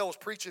me Odell was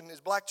preaching in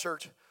his black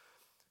church,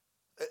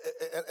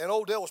 and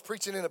Odell was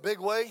preaching in a big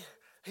way.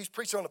 He's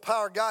preaching on the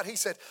power of God. He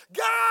said,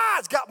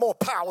 God's got more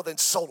power than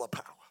solar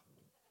power.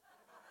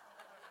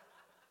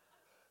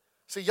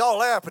 See, y'all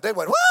laugh, but they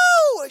went,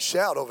 woo! They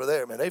shout over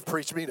there, man. They've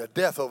preached me to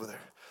death over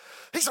there.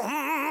 He said,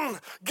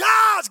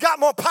 God's got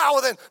more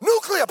power than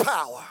nuclear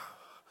power.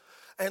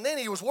 And then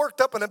he was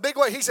worked up in a big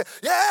way. He said,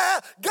 yeah,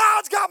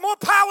 God's got more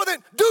power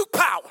than Duke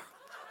power.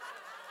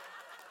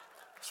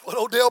 That's what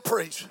Odell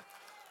preached.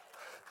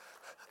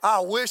 I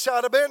wish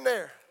I'd have been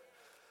there.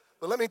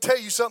 But let me tell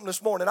you something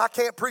this morning. I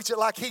can't preach it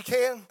like he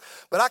can,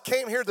 but I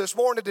came here this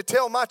morning to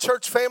tell my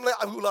church family,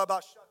 I'm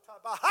about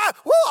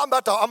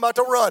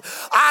to run.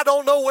 I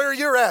don't know where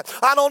you're at.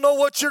 I don't know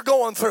what you're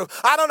going through.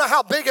 I don't know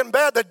how big and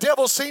bad the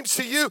devil seems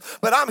to you,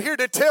 but I'm here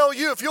to tell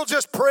you, if you'll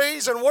just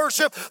praise and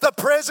worship, the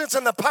presence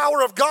and the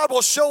power of God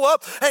will show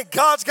up, and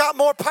God's got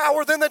more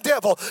power than the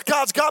devil.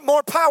 God's got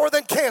more power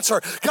than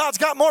cancer. God's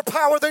got more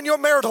power than your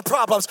marital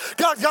problems.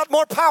 God's got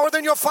more power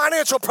than your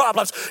financial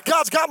problems.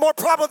 God's got more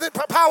power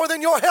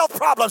than your health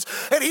problems.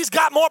 And he's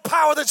got more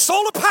power than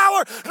solar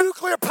power,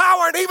 nuclear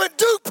power, and even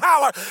Duke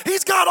power.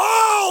 He's got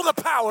all the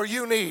power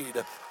you need.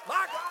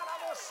 My God,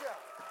 I'm going to shout.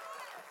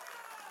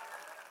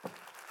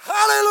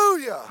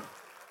 Hallelujah.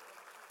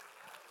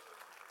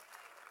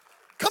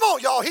 Come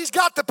on, y'all. He's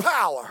got the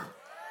power.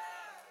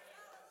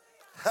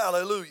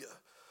 Hallelujah.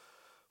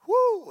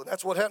 Woo.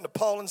 That's what happened to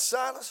Paul and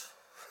Silas.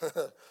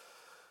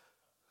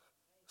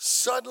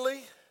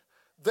 Suddenly,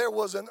 there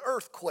was an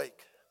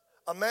earthquake.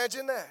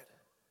 Imagine that.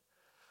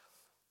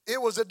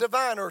 It was a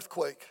divine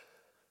earthquake.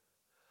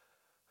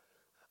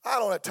 I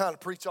don't have time to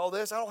preach all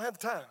this. I don't have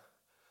the time.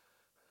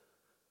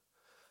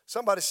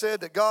 Somebody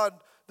said that God,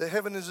 that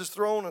heaven is his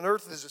throne and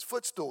earth is his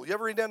footstool. You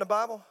ever read that in the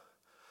Bible?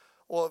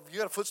 Well, if you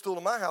got a footstool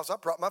in my house, I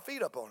prop my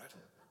feet up on it.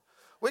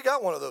 We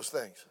got one of those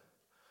things.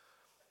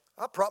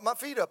 I prop my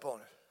feet up on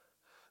it.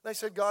 They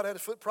said God had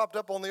his foot propped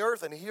up on the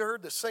earth, and he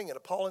heard the singing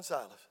of Paul and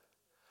Silas.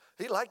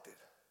 He liked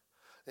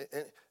it.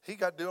 And he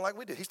got doing like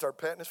we did. He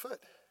started patting his foot.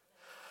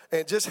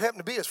 And it just happened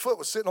to be his foot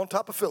was sitting on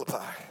top of Philippi.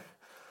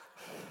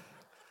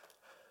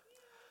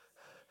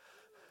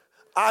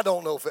 I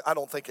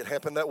don't think it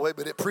happened that way,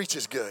 but it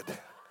preaches good.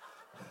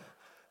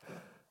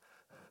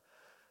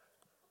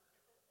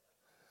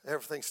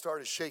 Everything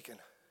started shaking.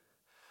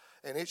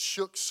 And it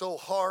shook so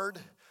hard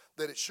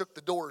that it shook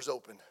the doors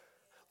open.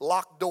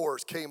 Locked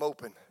doors came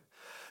open.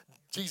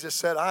 Jesus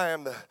said, I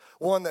am the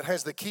one that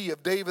has the key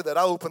of David, that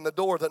I open the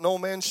door that no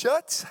man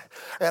shuts,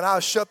 and I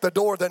shut the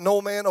door that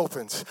no man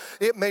opens.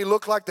 It may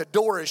look like the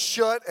door is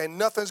shut and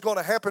nothing's going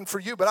to happen for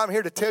you, but I'm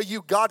here to tell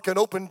you God can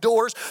open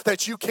doors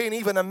that you can't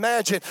even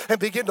imagine and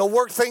begin to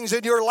work things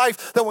in your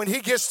life that when he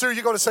gets through,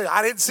 you're going to say,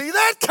 I didn't see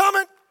that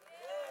coming.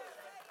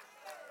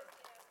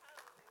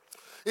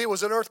 It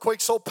was an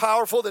earthquake so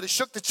powerful that it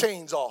shook the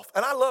chains off.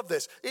 And I love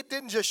this. It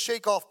didn't just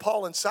shake off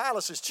Paul and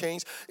Silas's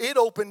chains. It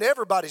opened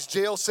everybody's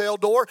jail cell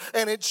door,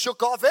 and it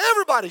shook off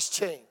everybody's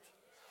chains.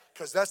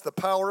 Because that's the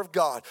power of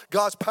God.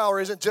 God's power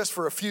isn't just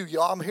for a few,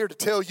 y'all. I'm here to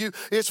tell you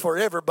it's for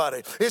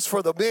everybody. It's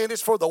for the men,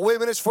 it's for the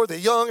women, it's for the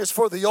young, it's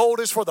for the old,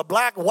 it's for the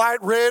black,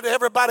 white, red,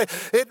 everybody.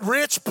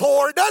 Rich,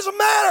 poor, it doesn't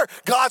matter.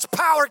 God's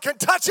power can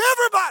touch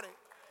everybody.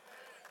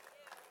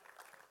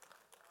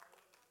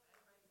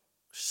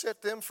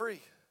 Set them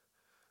free.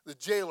 The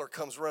jailer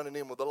comes running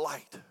in with a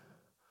light.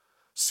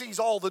 Sees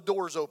all the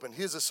doors open.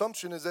 His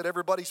assumption is that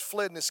everybody's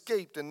fled and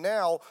escaped, and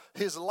now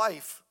his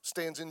life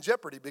stands in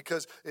jeopardy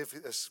because if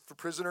a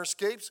prisoner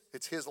escapes,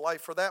 it's his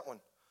life for that one.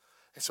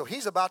 And so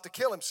he's about to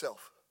kill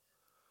himself.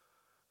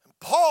 And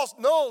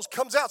Paul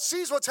comes out,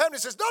 sees what's happening,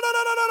 says, no,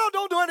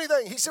 don't do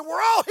anything. He said,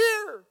 we're all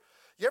here.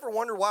 You ever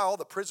wonder why all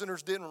the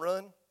prisoners didn't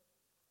run?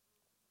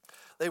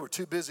 They were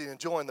too busy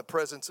enjoying the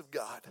presence of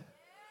God.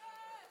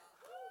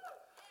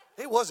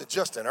 It wasn't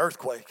just an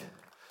earthquake.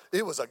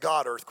 It was a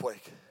God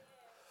earthquake.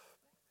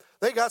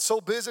 They got so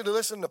busy to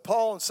listen to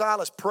Paul and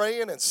Silas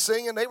praying and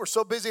singing. They were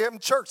so busy having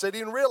church, they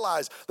didn't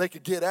realize they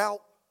could get out.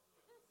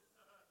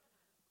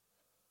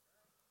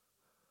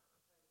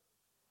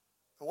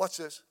 And watch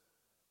this.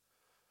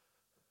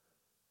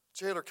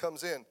 Jailer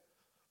comes in.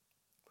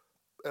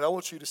 And I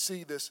want you to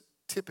see this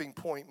tipping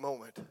point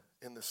moment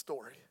in the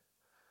story.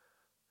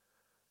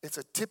 It's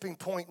a tipping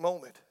point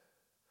moment.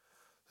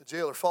 The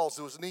jailer falls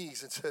to his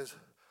knees and says,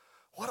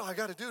 what do I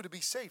got to do to be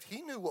saved?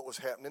 He knew what was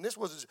happening. It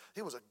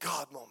was a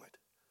God moment.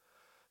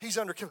 He's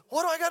under,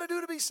 what do I got to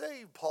do to be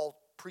saved? Paul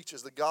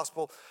preaches the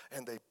gospel,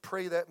 and they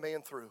pray that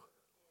man through.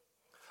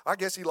 I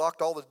guess he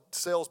locked all the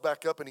cells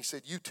back up, and he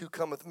said, you two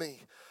come with me.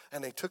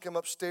 And they took him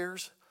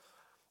upstairs,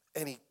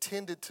 and he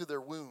tended to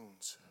their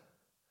wounds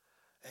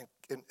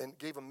and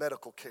gave them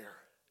medical care.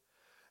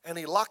 And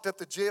he locked up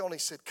the jail, and he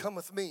said, come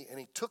with me. And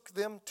he took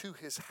them to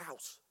his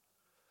house.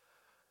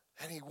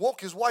 And he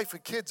woke his wife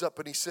and kids up,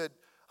 and he said,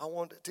 I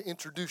want to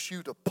introduce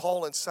you to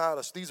Paul and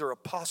Silas. These are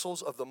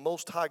apostles of the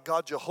Most High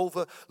God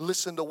Jehovah.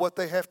 Listen to what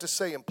they have to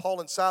say. And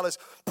Paul and Silas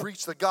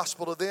preached the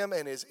gospel to them,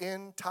 and his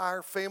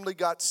entire family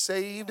got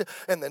saved,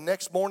 and the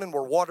next morning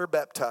were water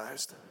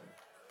baptized.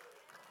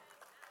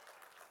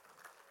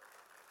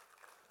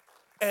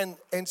 And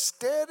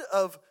instead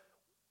of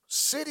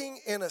sitting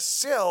in a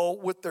cell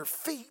with their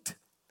feet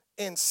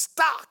in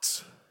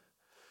stocks,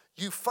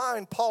 you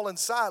find Paul and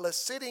Silas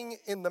sitting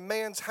in the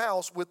man's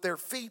house with their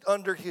feet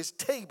under his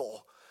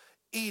table,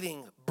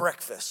 eating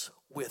breakfast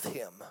with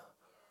him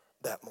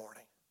that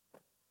morning.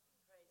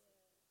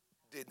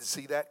 Didn't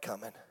see that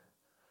coming.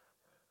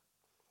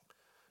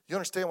 You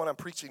understand what I'm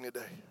preaching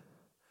today?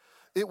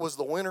 It was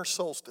the winter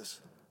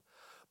solstice,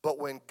 but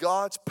when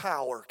God's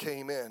power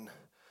came in,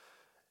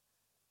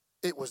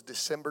 it was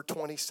December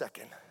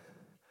 22nd,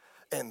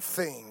 and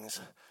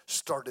things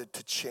started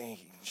to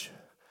change,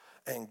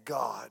 and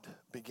God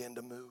began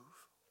to move.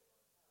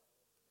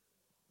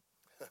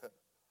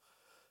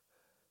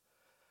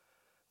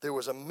 There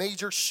was a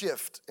major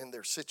shift in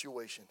their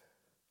situation.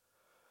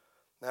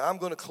 Now, I'm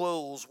going to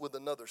close with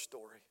another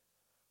story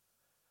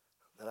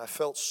that I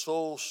felt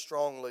so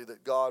strongly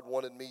that God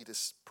wanted me to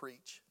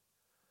preach.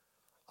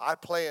 I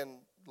plan,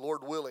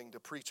 Lord willing, to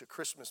preach a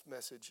Christmas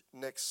message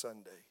next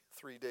Sunday,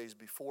 3 days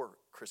before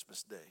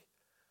Christmas Day.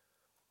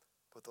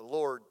 But the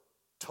Lord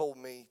told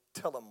me,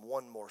 tell them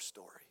one more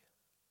story.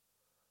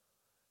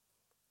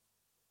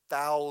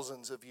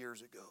 Thousands of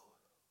years ago,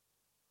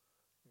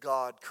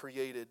 God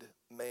created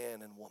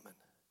man and woman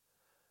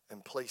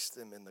and placed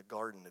them in the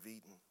Garden of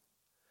Eden.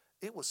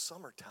 It was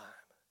summertime.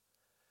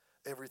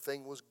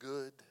 Everything was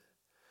good.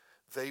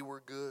 They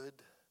were good.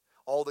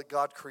 All that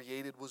God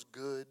created was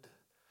good.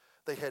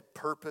 They had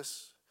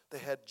purpose. They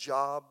had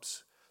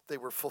jobs. They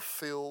were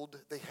fulfilled.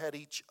 They had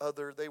each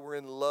other. They were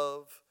in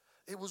love.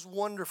 It was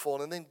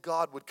wonderful. And then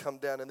God would come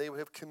down and they would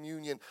have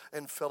communion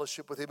and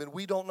fellowship with him. And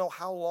we don't know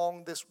how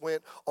long this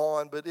went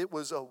on, but it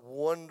was a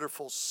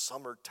wonderful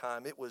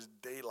summertime. It was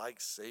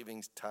daylight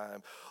savings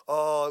time.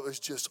 Oh, it was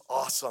just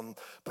awesome.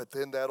 But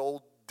then that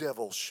old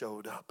devil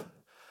showed up.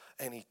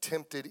 And he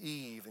tempted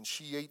Eve, and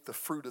she ate the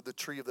fruit of the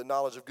tree of the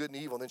knowledge of good and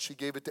evil. And then she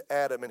gave it to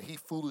Adam, and he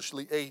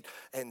foolishly ate,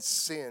 and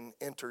sin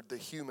entered the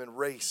human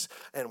race.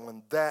 And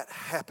when that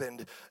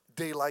happened,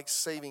 daylight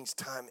savings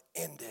time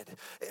ended,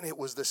 and it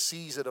was the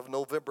season of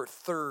November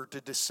 3rd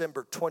to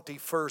December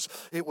 21st.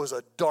 It was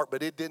a dark,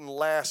 but it didn't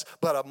last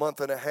but a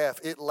month and a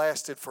half. It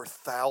lasted for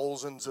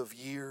thousands of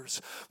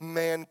years.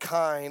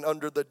 Mankind,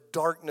 under the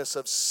darkness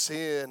of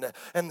sin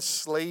and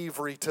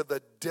slavery to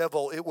the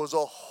devil, it was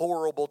a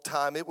horrible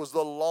time. It was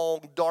the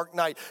long, dark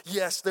night.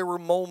 Yes, there were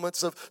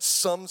moments of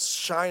some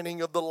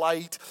shining of the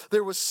light.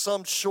 There was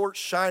some short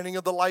shining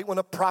of the light when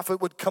a prophet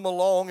would come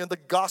along and the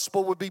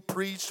gospel would be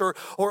preached, or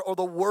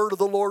the word word of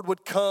the Lord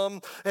would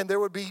come, and there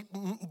would be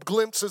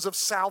glimpses of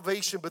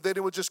salvation, but then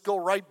it would just go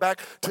right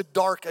back to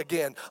dark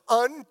again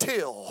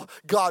until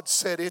God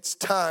said it's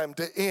time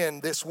to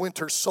end this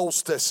winter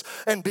solstice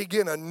and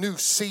begin a new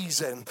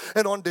season.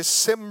 And on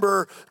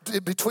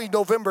between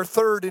November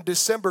 3rd and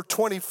December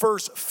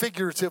 21st,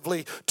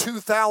 figuratively,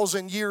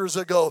 2,000 years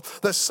ago,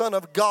 the Son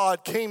of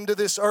God came to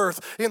this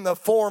earth in the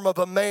form of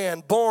a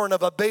man, born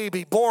of a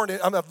baby,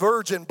 a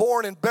virgin,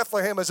 born in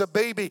Bethlehem as a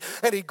baby,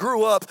 and he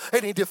grew up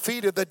and he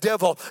defeated the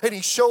devil, and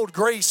he showed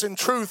grace and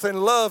truth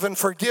and love and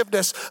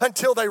forgiveness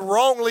until they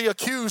wrongly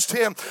accused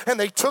him, and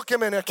they took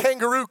him in a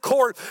kangaroo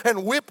court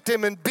and whipped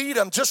him and beat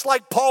him just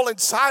like Paul and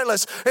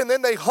Silas, and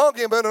then they hung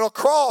him on a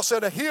cross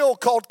at a hill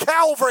called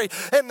Calvary.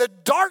 And the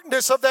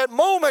darkness of that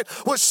moment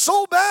was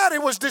so bad,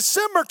 it was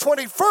December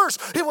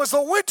 21st, it was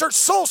the winter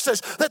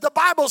solstice, that the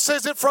Bible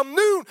says that from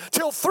noon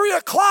till 3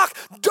 o'clock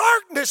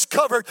darkness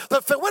covered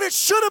when it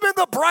should have been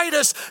the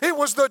brightest. It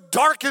was the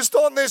darkest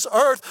on this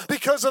earth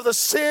because of the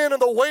sin,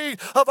 and the weight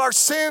of our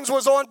sins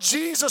was on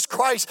Jesus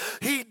Christ.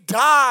 He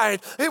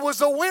died. It was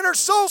the winter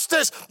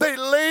solstice. They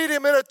laid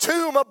him in a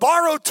tomb, a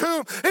borrowed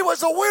tomb. It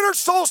was the winter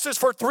solstice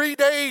for 3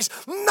 days.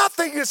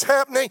 Nothing is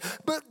happening,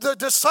 but the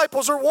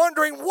disciples are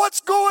wondering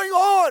what's going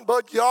on.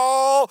 But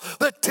y'all,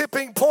 the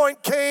tipping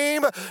point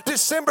came.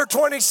 December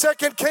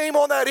 22nd came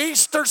on that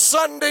Easter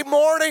Sunday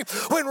morning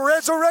when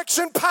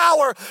resurrection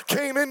power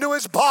came into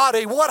his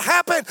body. What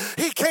happened?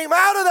 He came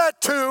out of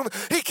that tomb.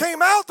 He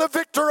came out the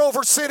victor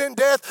over sin and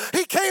death.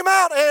 He came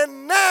out,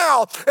 and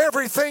now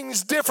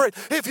everything's different.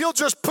 If you'll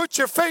just put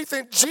your faith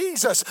in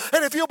Jesus,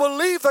 and if you'll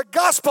believe the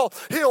gospel,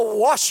 he'll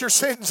wash your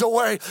sins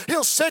away.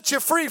 He'll set you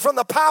free from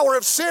the power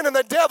of sin and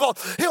the devil.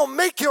 He'll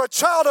make you a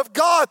child of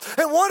God,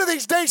 and one of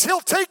these days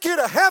he'll take you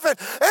to heaven.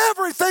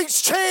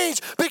 Everything's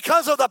changed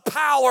because of the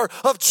power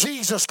of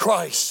Jesus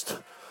Christ.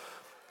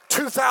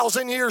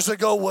 2,000 years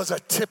ago was a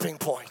tipping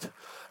point,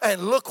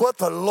 and look what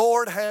the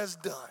Lord has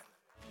done.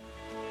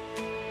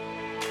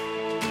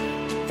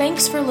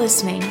 Thanks for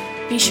listening.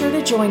 Be sure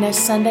to join us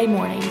Sunday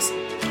mornings.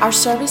 Our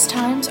service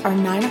times are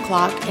 9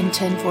 o'clock and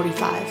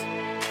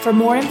 10:45. For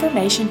more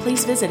information,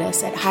 please visit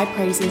us at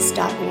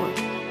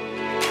highpraises.org.